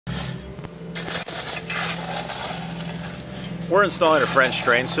We're installing a French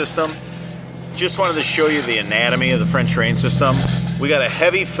drain system. Just wanted to show you the anatomy of the French drain system. We got a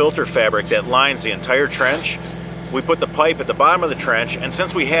heavy filter fabric that lines the entire trench. We put the pipe at the bottom of the trench, and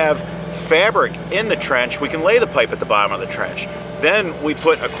since we have fabric in the trench, we can lay the pipe at the bottom of the trench. Then we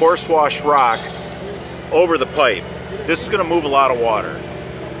put a coarse wash rock over the pipe. This is going to move a lot of water.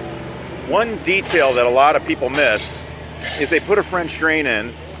 One detail that a lot of people miss is they put a French drain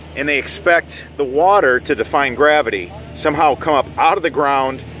in and they expect the water to defy gravity, somehow come up out of the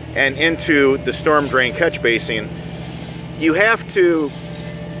ground and into the storm drain catch basin. You have to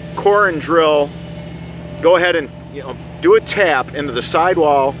core and drill, go ahead and do a tap into the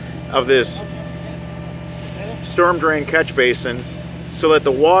sidewall of this storm drain catch basin so that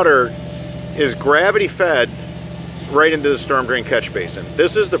the water is gravity fed right into the storm drain catch basin.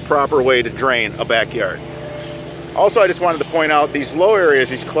 This is the proper way to drain a backyard. Also, I just wanted to point out these low areas,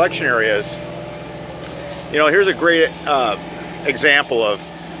 these collection areas. Here's a great example of,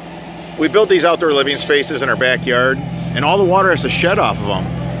 we built these outdoor living spaces in our backyard and all the water has to shed off of them.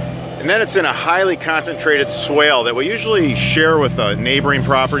 And then it's in a highly concentrated swale that we usually share with a neighboring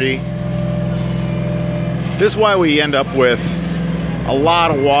property. This is why we end up with a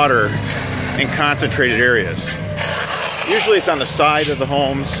lot of water in concentrated areas. Usually it's on the side of the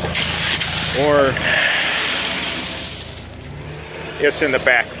homes, or it's in the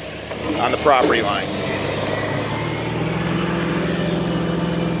back on the property line.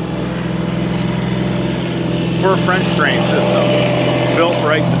 For a French drain system built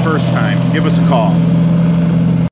right the first time, give us a call.